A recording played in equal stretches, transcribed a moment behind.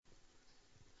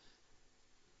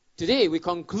Today we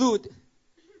conclude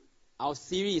our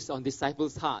series on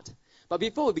Disciples' Heart. But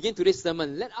before we begin today's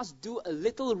sermon, let us do a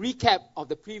little recap of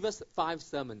the previous 5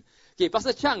 sermons. Okay,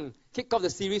 Pastor Chung kicked off the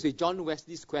series with John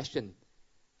Wesley's question.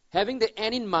 Having the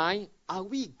end in mind, are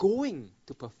we going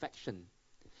to perfection?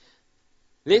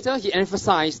 Later, he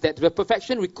emphasized that the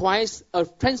perfection requires a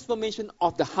transformation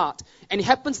of the heart, and it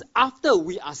happens after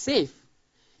we are saved.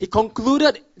 He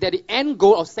concluded that the end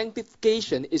goal of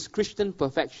sanctification is Christian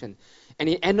perfection. And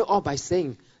he ended off by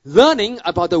saying, learning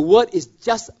about the word is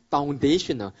just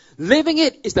foundational. Living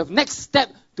it is the next step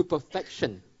to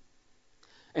perfection.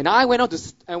 And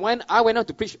when I went on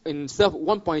to preach in Serve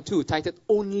 1.2, titled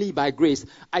Only by Grace,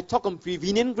 I talk on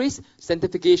prevenient grace,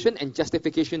 sanctification, and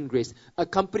justification grace,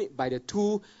 accompanied by the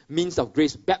 2 means of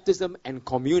grace, baptism and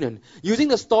communion, using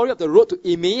the story of the road to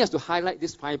Emmaus to highlight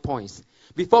these 5 points,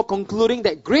 before concluding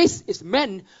that grace is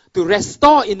meant to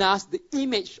restore in us the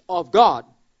image of God.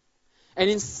 And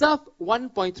in Serve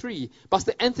 1.3,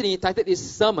 Pastor Anthony titled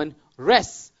his sermon,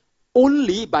 Rest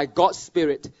Only by God's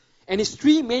Spirit. And his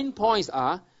 3 main points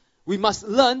are, we must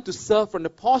learn to serve from the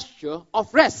posture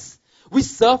of rest. We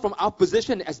serve from our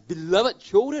position as beloved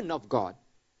children of God.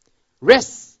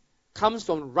 Rest comes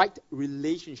from right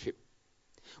relationship.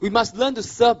 We must learn to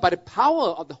serve by the power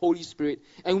of the Holy Spirit.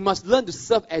 And we must learn to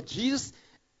serve at Jesus'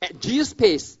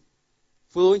 pace,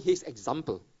 following his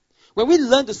example. When we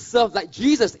learn to serve like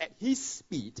Jesus at his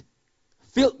speed,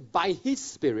 filled by his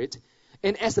Spirit,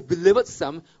 and as a beloved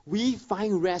son, we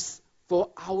find rest for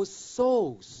our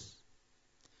souls.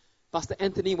 Pastor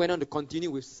Anthony went on to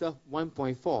continue with Serve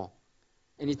 1.4,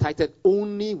 and he titled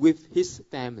Only with His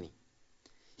Family.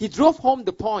 He drove home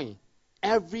the point,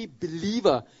 every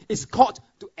believer is called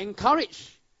to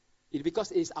encourage it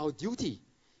because it is our duty.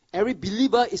 Every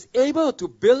believer is able to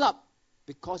build up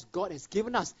because God has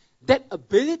given us that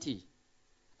ability.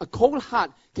 A cold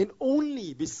heart can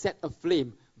only be set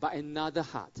aflame by another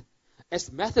heart.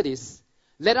 As Methodists,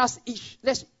 let us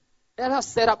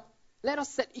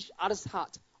set each other's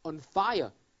heart on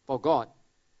fire for God.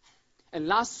 And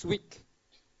last week,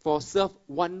 for Serve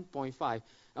 1.5,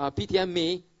 PTM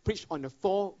May preached on the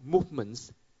 4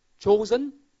 movements: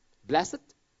 chosen, blessed,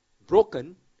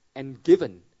 broken, and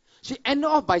given. She ended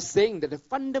off by saying that the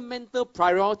fundamental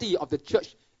priority of the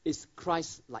church is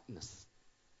Christ-likeness.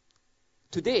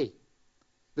 Today,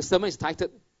 the sermon is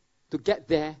titled, To Get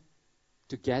There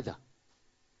Together.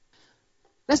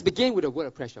 Let's begin with a word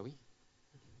of prayer, shall we?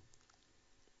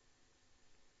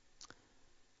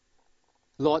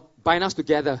 Lord, bind us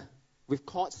together with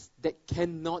cords that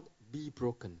cannot be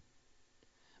broken.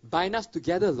 Bind us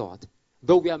together, Lord,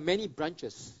 though we are many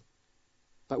branches,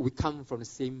 but we come from the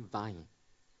same vine.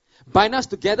 Bind us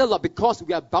together, Lord, because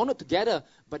we are bound together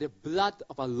by the blood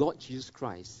of our Lord Jesus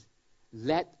Christ,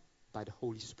 led by the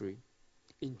Holy Spirit.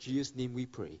 In Jesus' name we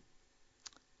pray.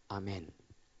 Amen.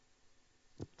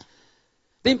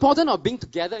 The importance of being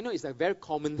together, is a very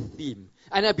common theme.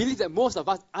 And I believe that most of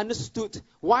us understood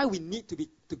why we need to be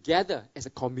together as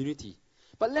a community.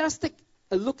 But let us take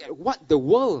a look at what the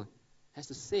world has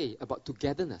to say about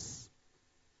togetherness.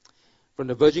 From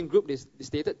the Virgin Group, they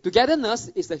stated, togetherness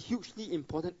is a hugely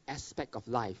important aspect of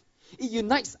life. It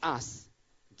unites us,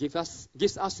 gives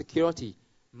us security,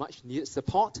 much needed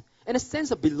support, and a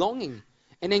sense of belonging,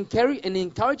 and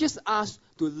encourages us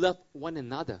to love one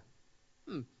another.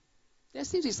 There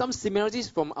seems to be some similarities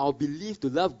from our belief to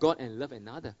love God and love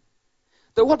another.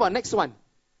 So what about next one?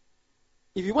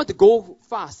 If you want to go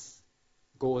fast,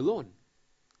 go alone.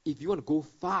 If you want to go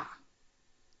far,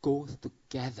 go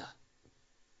together.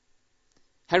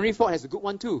 Henry Ford has a good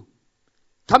one too.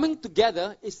 Coming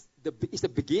together is the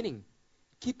beginning.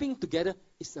 Keeping together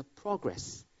is a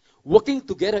progress. Working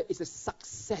together is a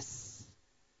success.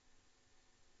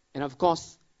 And of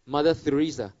course, Mother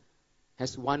Teresa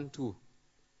has one too.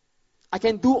 I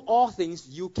can do all things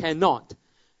you cannot.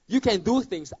 You can do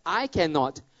things I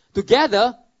cannot.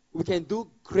 Together, we can do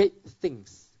great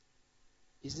things.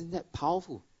 Isn't that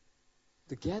powerful?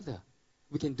 Together,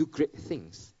 we can do great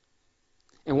things.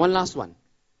 And one last one.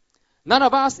 None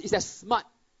of us is as smart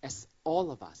as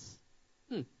all of us.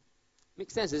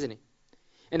 Makes sense, isn't it?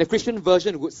 And the Christian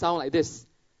version would sound like this.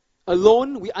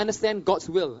 Alone, we understand God's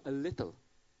will a little.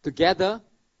 Together,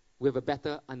 we have a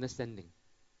better understanding.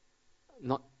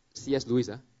 Not C.S. Lewis.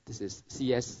 This is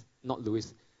C.S., not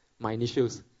Lewis. My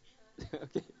initials.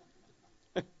 Okay.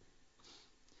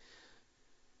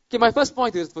 Okay, my first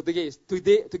point for today is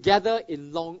together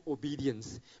in long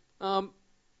obedience.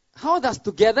 How does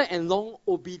together and long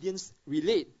obedience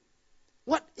relate?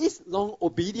 What is long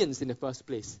obedience in the first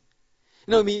place?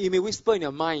 You may whisper in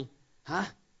your mind,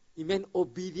 you mean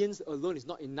obedience alone is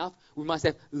not enough? We must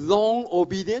have long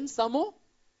obedience some more?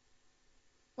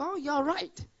 Well, you're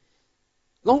right.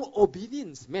 Long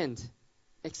obedience meant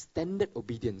extended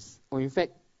obedience, or in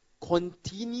fact,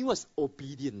 continuous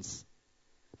obedience.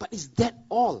 But is that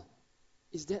all?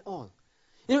 Is that all?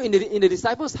 You know, in the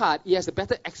disciples' heart, he has a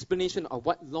better explanation of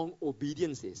what long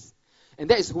obedience is. And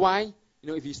that is why, you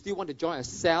know, if you still want to join a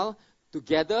cell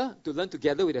together, to learn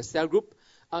together with a cell group,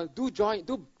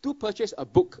 do purchase a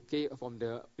book, okay, from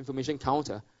the information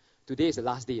counter. Today is the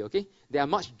last day, okay? There are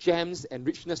much gems and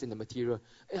richness in the material.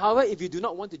 However, if you do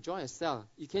not want to join a cell,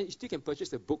 you still can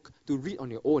purchase a book to read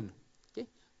on your own, okay?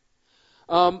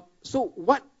 So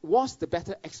what was the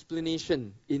better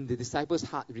explanation in the disciples'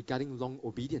 heart regarding long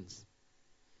obedience?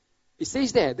 It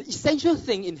says there, the essential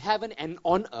thing in heaven and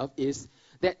on earth is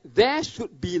that there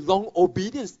should be long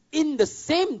obedience in the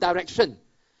same direction.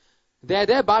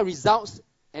 Thereby results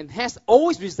and has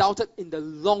always resulted in the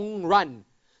long run,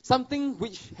 something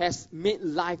which has made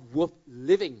life worth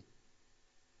living.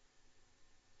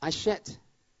 I shared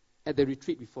at the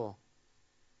retreat before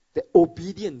that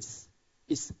obedience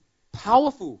is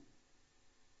powerful.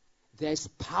 There's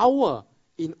power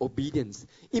in obedience.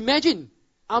 Imagine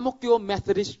Ang Mo Kio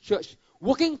Methodist Church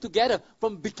working together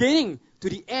from beginning to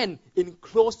the end in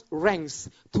close ranks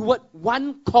toward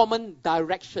one common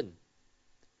direction.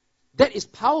 That is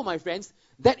power, my friends.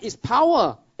 That is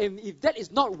power. And if that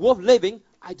is not worth living,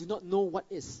 I do not know what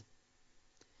is.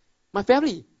 My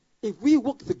family, if we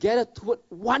work together toward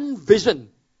one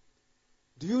vision,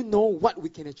 do you know what we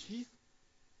can achieve?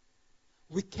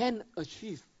 We can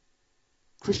achieve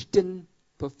Christian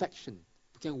perfection.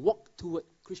 We can walk toward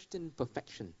Christian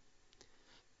perfection.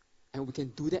 And we can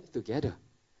do that together.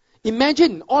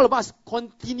 Imagine all of us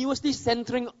continuously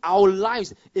centering our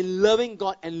lives in loving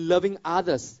God and loving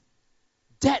others.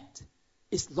 That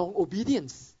is long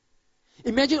obedience.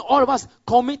 Imagine all of us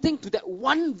committing to that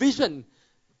one vision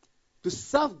to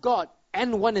serve God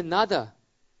and one another.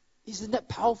 Isn't that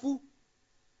powerful?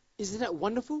 Isn't that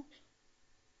wonderful?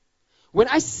 When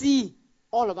I see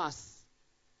all of us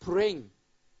praying,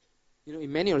 you know,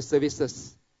 in many of the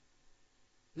services,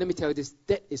 let me tell you this,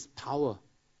 that is power.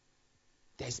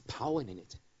 There's power in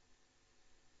it.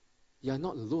 You are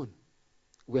not alone.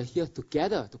 We are here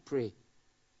together to pray.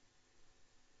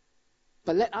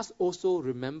 But let us also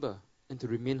remember and to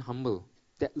remain humble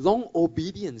that long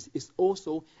obedience is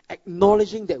also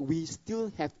acknowledging that we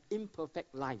still have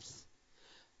imperfect lives.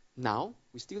 Now,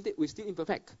 we're still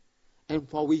imperfect. And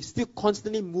while we're still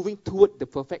constantly moving toward the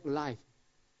perfect life,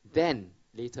 then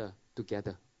later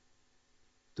together.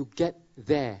 To get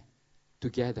there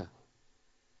together.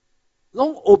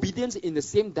 Long obedience in the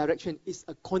same direction is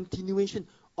a continuation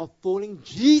of following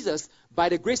Jesus by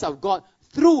the grace of God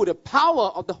through the power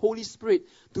of the Holy Spirit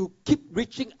to keep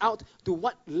reaching out to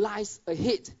what lies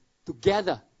ahead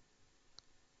together.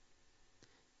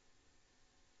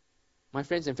 My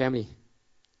friends and family,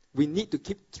 we need to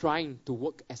keep trying to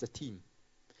work as a team.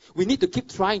 We need to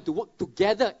keep trying to work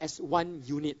together as one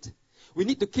unit. We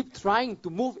need to keep trying to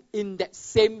move in that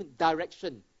same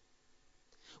direction.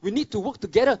 We need to work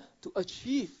together to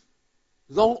achieve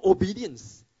long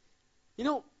obedience. You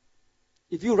know,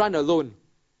 if you run alone,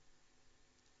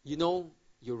 you know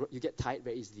you get tired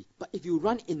very easily. But if you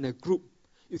run in a group,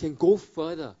 you can go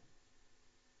further,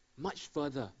 much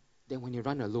further than when you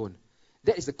run alone.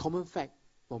 That is a common fact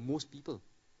for most people.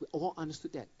 We all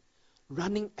understood that.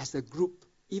 Running as a group,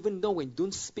 even though when you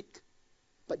don't speak,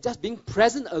 but just being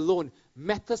present alone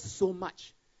matters so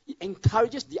much. It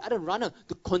encourages the other runner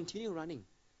to continue running.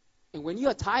 And when you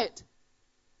are tired,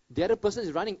 the other person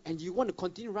is running and you want to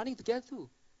continue running together too.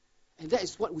 And that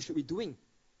is what we should be doing.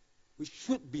 We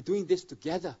should be doing this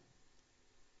together.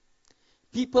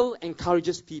 People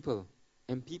encourages people,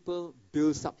 and people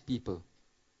builds up people.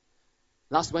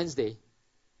 Last Wednesday,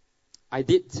 I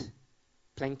did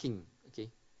planking,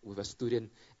 okay, with a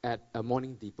student at a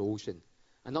morning devotion.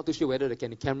 I'm not too sure whether the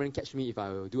camera catch me if I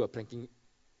will do a planking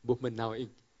movement now.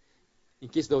 In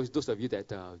case those of you that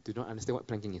do not understand what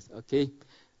planking is, okay,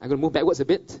 I'm going to move backwards a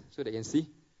bit so that you can see.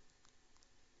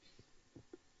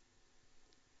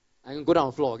 I'm going to go down on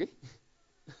the floor, okay?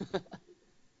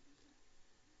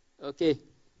 Okay.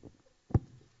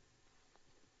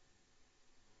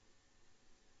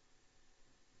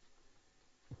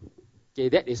 Okay,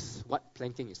 that is what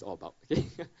planking is all about, okay?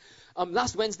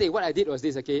 Last Wednesday, what I did was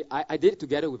this, okay? I did it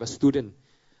together with a student.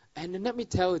 And let me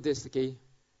tell you this, okay?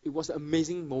 It was an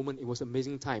amazing moment. It was an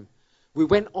amazing time. We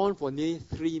went on for nearly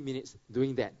 3 minutes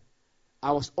doing that.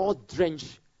 I was all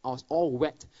drenched. I was all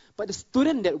wet. But the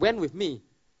student that went with me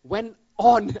went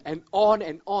on and on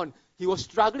and on. He was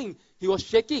struggling. He was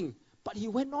shaking. But he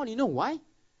went on. You know why?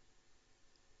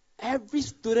 Every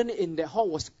student in the hall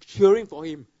was cheering for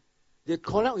him. They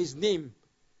called out his name.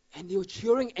 And they were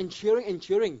cheering and cheering and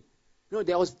cheering.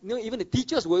 There was, even the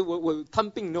teachers were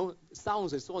thumping,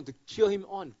 sounds and so on to cheer him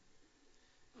on.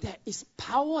 There is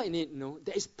power in it,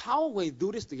 There is power when we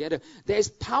do this together. There is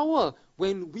power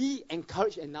when we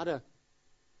encourage another.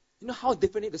 You know how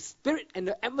different it is? The spirit and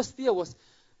the atmosphere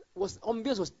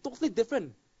ambience was totally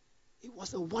different. It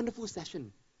was a wonderful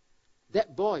session.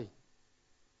 That boy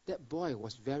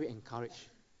was very encouraged.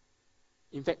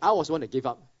 In fact, I was the one that gave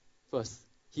up first.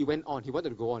 He went on. He wanted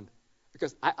to go on.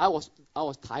 Because I was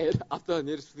tired after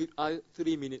nearly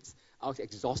 3 minutes. I was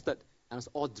exhausted. I was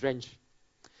all drenched.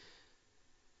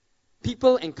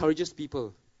 People encourages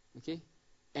people. Okay?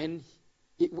 And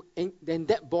then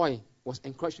that boy was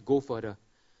encouraged to go further.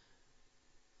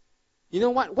 You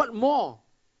know what? What more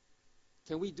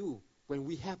can we do when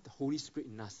we have the Holy Spirit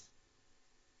in us?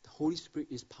 The Holy Spirit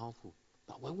is powerful.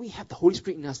 But when we have the Holy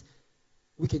Spirit in us,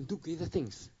 we can do greater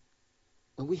things.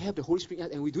 When we have the Holy Spirit in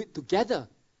us and we do it together,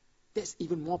 that's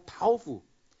even more powerful.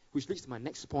 Which leads to my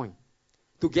next point.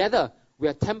 Together, we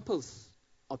are temples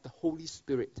of the Holy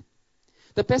Spirit.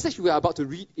 The passage we are about to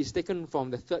read is taken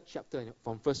from the 3rd chapter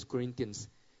from 1 Corinthians,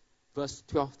 verse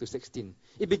 12 to 16.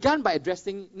 It began by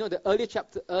addressing, the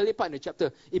earlier part in the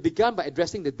chapter, it began by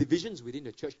addressing the divisions within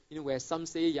the church. Where some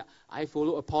say, yeah, I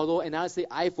follow Apollo, and others say,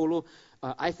 I follow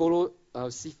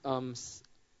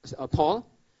Paul.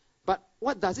 But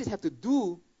what does it have to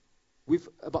do with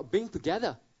about being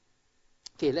together?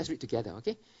 Okay, let's read together,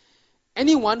 okay?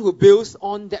 Anyone who builds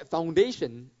on that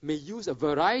foundation may use a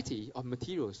variety of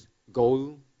materials: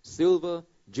 gold, silver,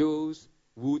 jewels,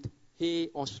 wood, hay,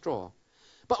 or straw.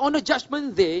 But on the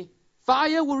judgment day,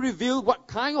 fire will reveal what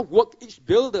kind of work each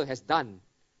builder has done.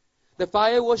 The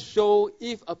fire will show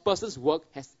if a person's work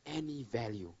has any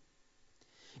value.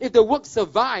 If the work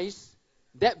survives,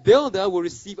 that builder will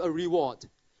receive a reward.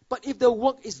 But if the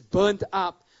work is burnt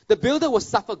up, the builder will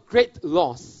suffer great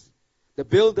loss. The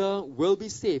builder will be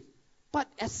saved, but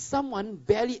as someone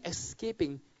barely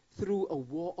escaping through a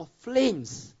wall of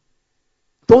flames.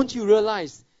 Don't you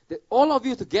realize that all of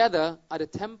you together are the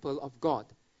temple of God,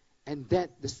 and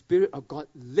that the Spirit of God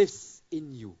lives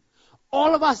in you?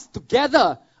 All of us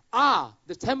together are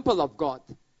the temple of God.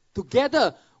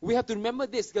 Together, we have to remember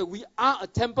this, that we are a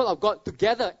temple of God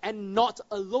together and not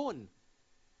alone.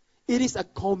 It is a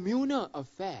communal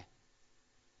affair.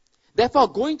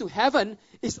 Therefore, going to heaven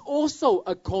is also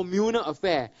a communal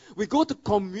affair. We go to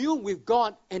commune with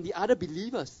God and the other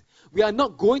believers. We are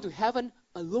not going to heaven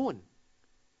alone.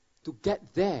 To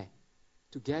get there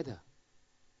together.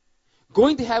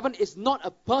 Going to heaven is not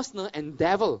a personal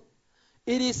endeavor.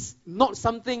 It is not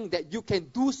something that you can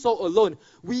do so alone.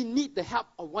 We need the help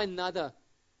of one another.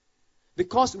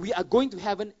 Because we are going to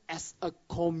heaven as a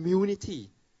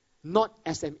community, not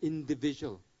as an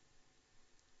individual.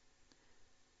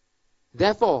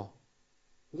 Therefore,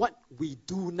 what we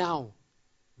do now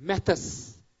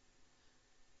matters.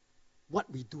 What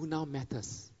we do now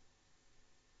matters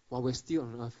while we're still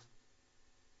on earth.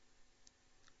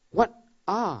 What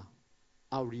are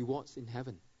our rewards in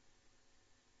heaven?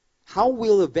 How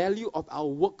will the value of our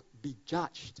work be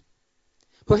judged?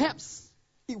 Perhaps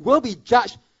it will be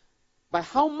judged by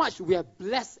how much we have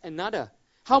blessed another,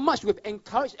 how much we have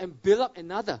encouraged and built up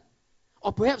another,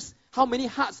 or perhaps how many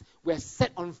hearts were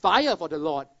set on fire for the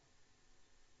Lord.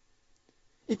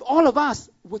 If all of us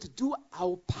were to do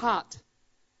our part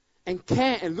and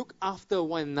care and look after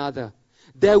one another,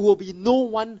 there will be no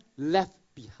one left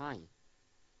behind.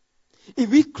 If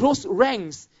we close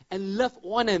ranks and love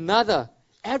one another,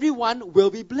 everyone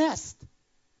will be blessed.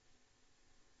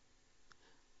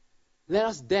 Let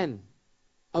us then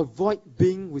avoid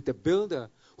being with the builder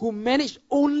who managed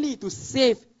only to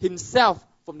save himself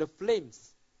from the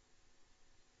flames.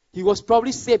 He was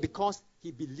probably saved because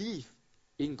he believed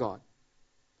in God.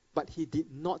 But he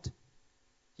did not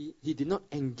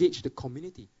engage the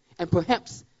community. And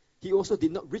perhaps he also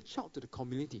did not reach out to the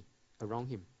community around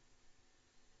him.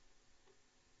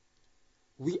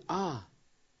 We are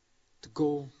to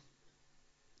go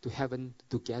to heaven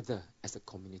together as a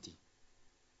community.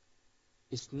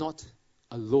 It's not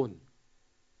alone.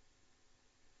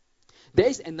 There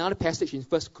is another passage in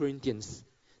 1 Corinthians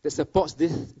that supports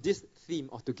this theme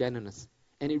of togetherness.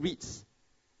 And it reads,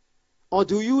 "Or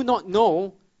do you not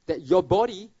know that your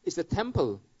body is a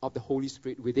temple of the Holy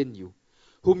Spirit within you,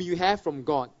 whom you have from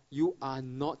God? You are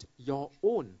not your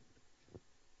own."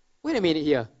 Wait a minute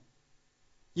here.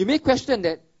 You may question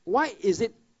that, why is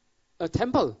it a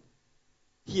temple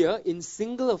here in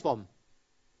singular form?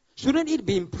 Shouldn't it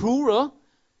be in plural?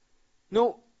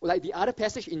 No, like the other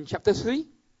passage in chapter 3?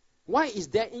 Why is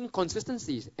there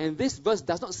inconsistencies? And this verse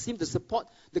does not seem to support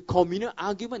the communal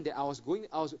argument that I was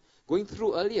going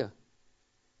through earlier.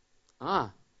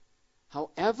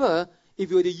 However, if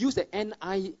you were to use the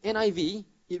NIV,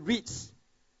 it reads,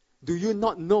 do you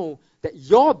not know that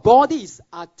your bodies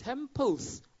are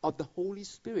temples of the Holy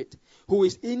Spirit who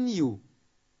is in you?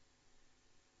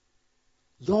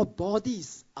 Your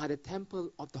bodies are the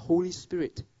temple of the Holy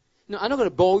Spirit. Now, I'm not going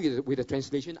to bore you with the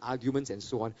translation arguments and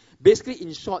so on. Basically,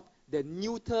 in short, the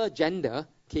neuter gender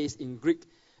case in Greek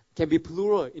can be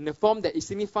plural in the form that it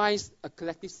signifies a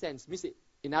collective sense.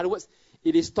 In other words,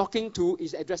 it is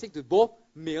addressing to both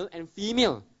male and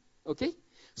female. Okay?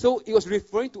 So it was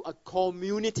referring to a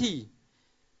community.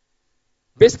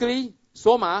 Basically,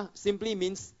 soma simply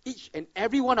means each and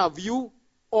every one of you,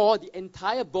 or the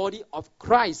entire body of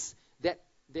Christ,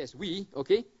 there's we,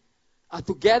 okay, are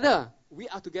together. We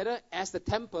are together as the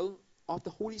temple of the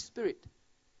Holy Spirit.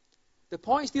 The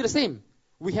point is still the same.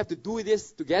 We have to do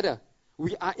this together.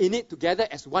 We are in it together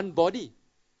as one body.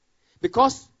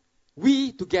 Because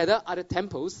we together are the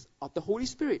temples of the Holy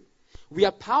Spirit. We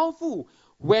are powerful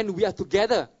when we are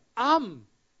together, armed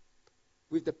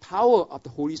with the power of the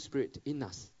Holy Spirit in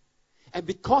us. And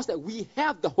because that we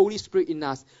have the Holy Spirit in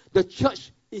us, the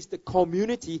church is the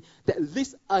community that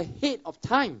lives ahead of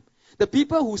time. The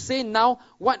people who say now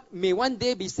what may one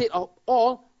day be said of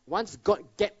all, once God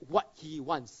get what He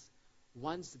wants.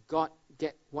 Once God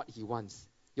get what He wants.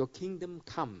 Your kingdom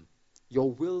come, your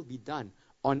will be done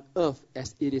on earth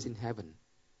as it is in heaven.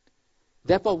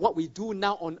 Therefore, what we do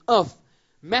now on earth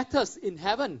matters in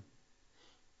heaven.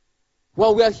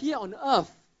 While we are here on earth,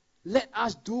 let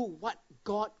us do what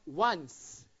God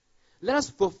wants. Let us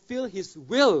fulfill His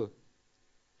will.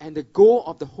 And the goal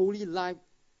of the holy life,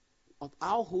 of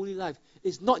our holy life,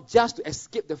 is not just to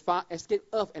escape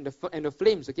earth and the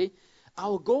flames. Okay,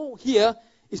 our goal here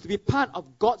is to be part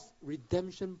of God's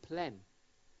redemption plan.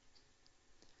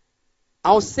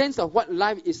 Our sense of what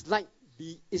life is like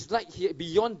here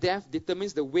beyond death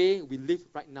determines the way we live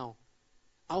right now.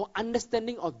 Our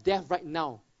understanding of death right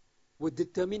now will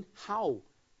determine how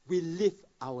we live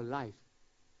our life.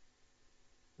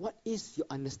 What is your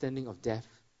understanding of death?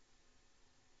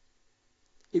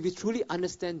 If we truly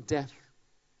understand death,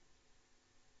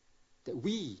 that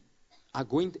we are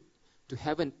going to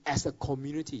heaven as a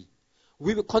community,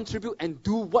 we will contribute and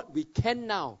do what we can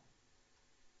now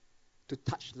to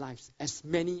touch lives, as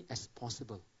many as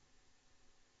possible.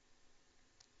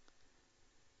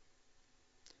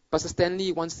 Pastor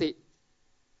Stanley once said,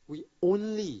 we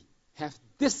only have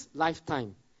this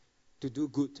lifetime to do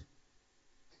good.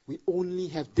 We only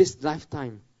have this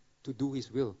lifetime to do His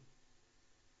will.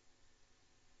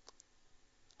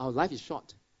 Our life is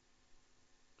short.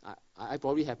 I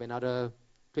probably have another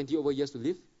 20 over years to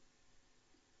live.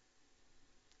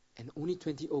 And only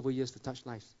 20 over years to touch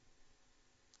lives.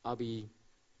 I'll be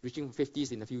reaching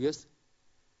 50s in a few years.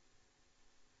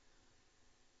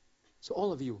 So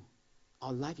all of you,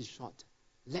 our life is short.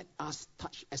 Let us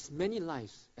touch as many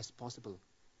lives as possible,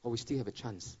 or we still have a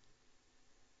chance.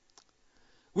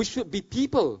 We should be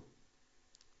people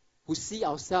who see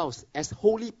ourselves as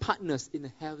holy partners in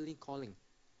a heavenly calling.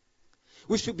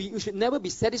 We should never be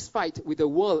satisfied with the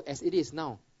world as it is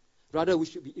now. Rather, we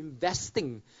should be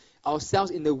investing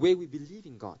ourselves in the way we believe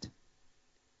in God.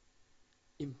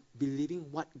 In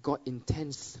believing what God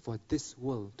intends for this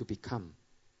world to become.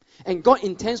 And God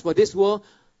intends for this world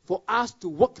for us to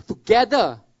work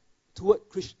together toward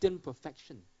Christian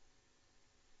perfection.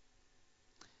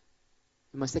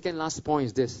 And my second last point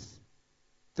is this.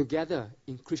 Together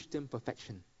in Christian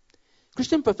perfection.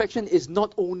 Christian perfection is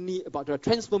not only about the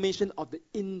transformation of the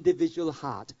individual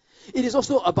heart. It is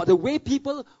also about the way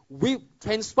people with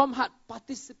transformed heart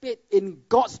participate in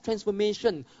God's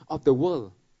transformation of the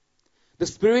world. The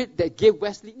spirit that gave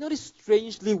Wesley, this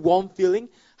strangely warm feeling,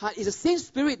 is the same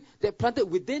spirit that planted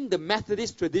within the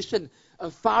Methodist tradition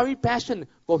a fiery passion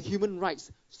for human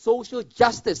rights, social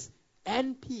justice,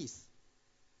 and peace.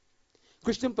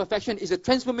 Christian perfection is a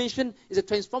transformation, is a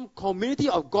transformed community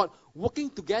of God working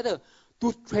together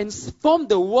to transform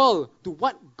the world to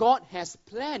what God has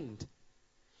planned.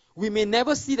 We may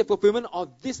never see the fulfillment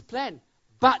of this plan,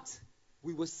 but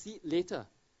we will see it later.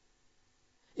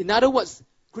 In other words,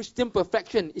 Christian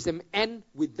perfection is an end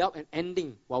without an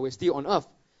ending while we're still on earth.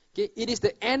 Okay? It is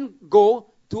the end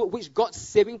goal to which God's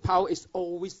saving power is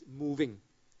always moving.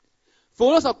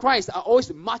 Followers of Christ are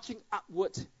always marching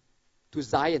upward to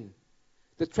Zion.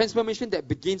 The transformation that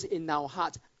begins in our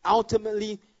heart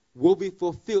ultimately will be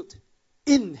fulfilled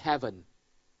in heaven.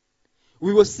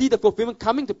 We will see the fulfillment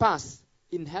coming to pass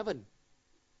in heaven,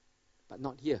 but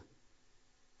not here.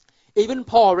 Even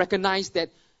Paul recognized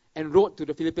that and wrote to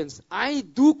the Philippians, I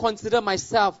do not consider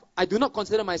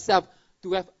myself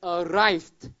to have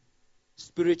arrived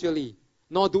spiritually,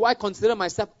 nor do I consider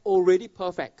myself already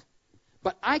perfect.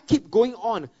 But I keep going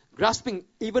on, grasping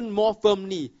even more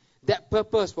firmly that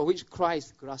purpose for which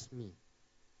Christ grasped me.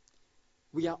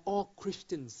 We are all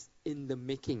Christians in the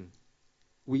making.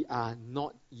 We are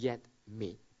not yet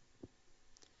made.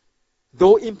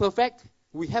 Though imperfect,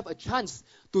 we have a chance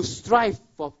to strive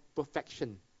for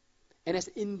perfection. And as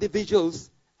individuals,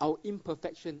 our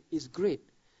imperfection is great.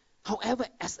 However,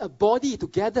 as a body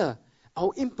together,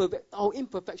 our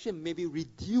imperfection may be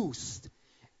reduced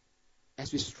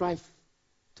as we strive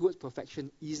towards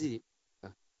perfection easily.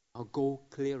 Our goal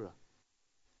clearer.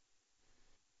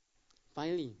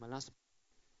 Finally, my last,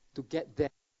 to get there.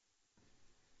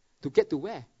 To get to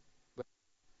where?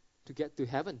 To get to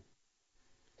heaven.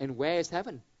 And where is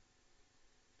heaven?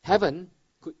 Heaven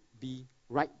could be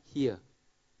right here.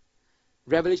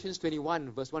 Revelation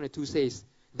 21 verse 1 and 2 says,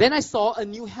 Then I saw a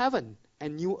new heaven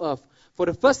and new earth, for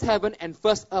the first heaven and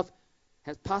first earth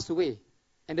had passed away,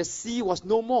 and the sea was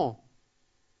no more.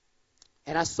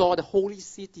 And I saw the holy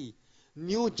city,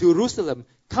 New Jerusalem,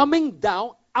 coming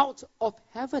down out of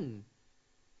heaven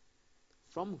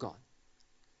from God.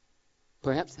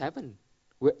 Perhaps heaven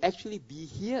will actually be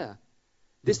here,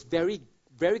 this very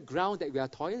ground that we are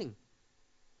toiling.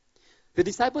 The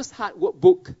Disciples' Heart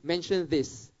Workbook mentioned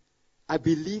this. I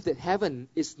believe that heaven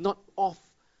is not off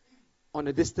on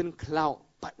a distant cloud,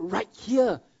 but right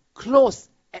here, close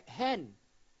at hand.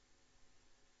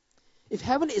 If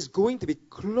heaven is going to be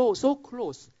close, so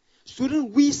close,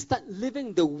 shouldn't we start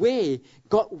living the way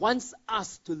God wants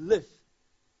us to live?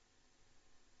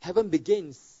 Heaven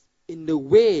begins in the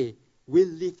way we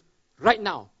live right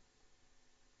now,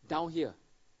 down here.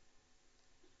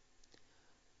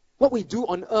 What we do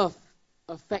on earth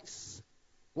affects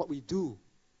what we do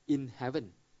in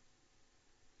heaven.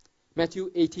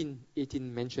 Matthew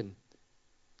 18:18 mentioned,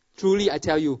 Truly I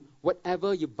tell you,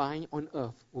 whatever you bind on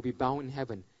earth will be bound in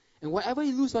heaven, and whatever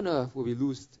you loose on earth will be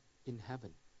loosed in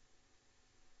heaven.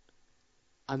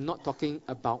 I'm not talking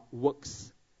about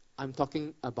works. I'm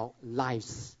talking about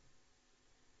lives.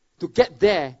 To get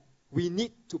there, we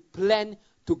need to plan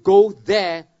to go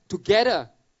there together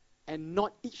and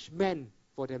not each man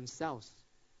for themselves.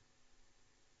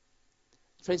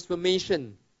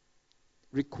 Transformation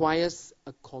requires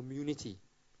a community.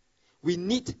 We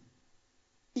need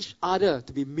each other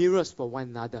to be mirrors for one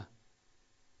another.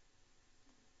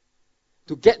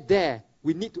 To get there,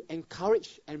 we need to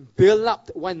encourage and build up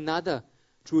one another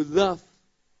through love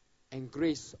and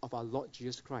grace of our Lord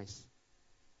Jesus Christ.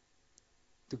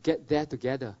 To get there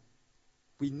together,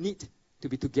 we need to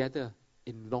be together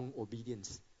in long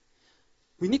obedience.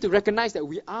 We need to recognize that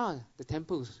we are the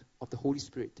temples of the Holy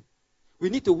Spirit. We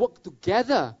need to work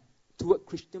together toward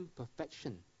Christian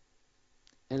perfection.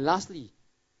 And lastly,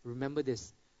 remember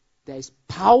this, there is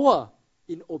power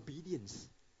in obedience.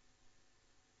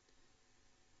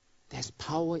 There's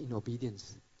power in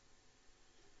obedience.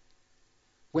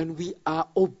 When we are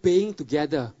obeying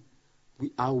together,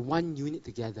 we are one unit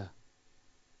together.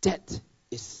 That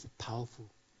is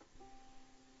powerful.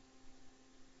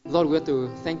 Lord, we want to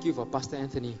thank you for Pastor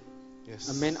Anthony,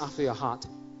 a man after your heart,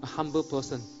 a humble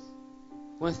person.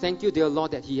 I want to thank you, dear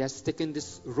Lord, that he has taken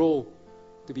this role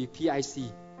to be PIC.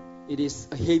 It is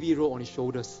a heavy role on his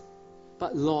shoulders.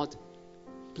 But Lord,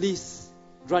 please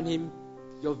grant him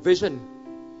your vision.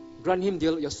 Grant him,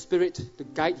 dear, your spirit to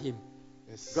guide him.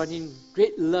 Grant him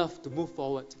great love to move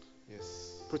forward.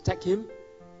 Protect him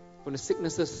from the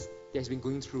sicknesses that he's been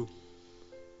going through.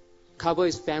 Cover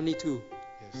his family too.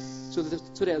 So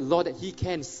that, Lord, that he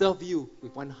can serve you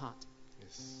with one heart.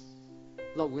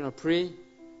 Lord, we're going to pray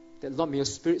that, Lord, may your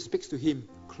spirit speaks to him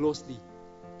closely.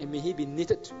 And may he be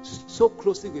knitted so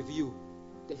closely with you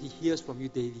that he hears from you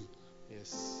daily.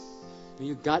 May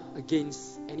you guard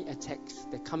against any attacks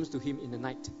that comes to him in the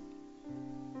night.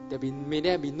 May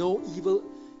there be no evil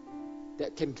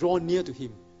that can draw near to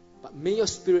him. But may your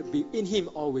spirit be in him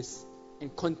always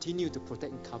and continue to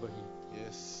protect and cover him.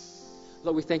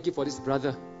 Lord, we thank you for this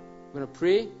brother. We're going to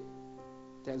pray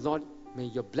that, Lord, may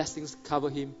your blessings cover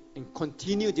him and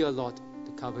continue, dear Lord,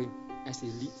 to cover him as he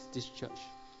leads this church.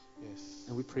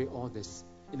 And we pray all this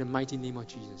in the mighty name of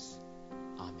Jesus.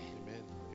 Amen.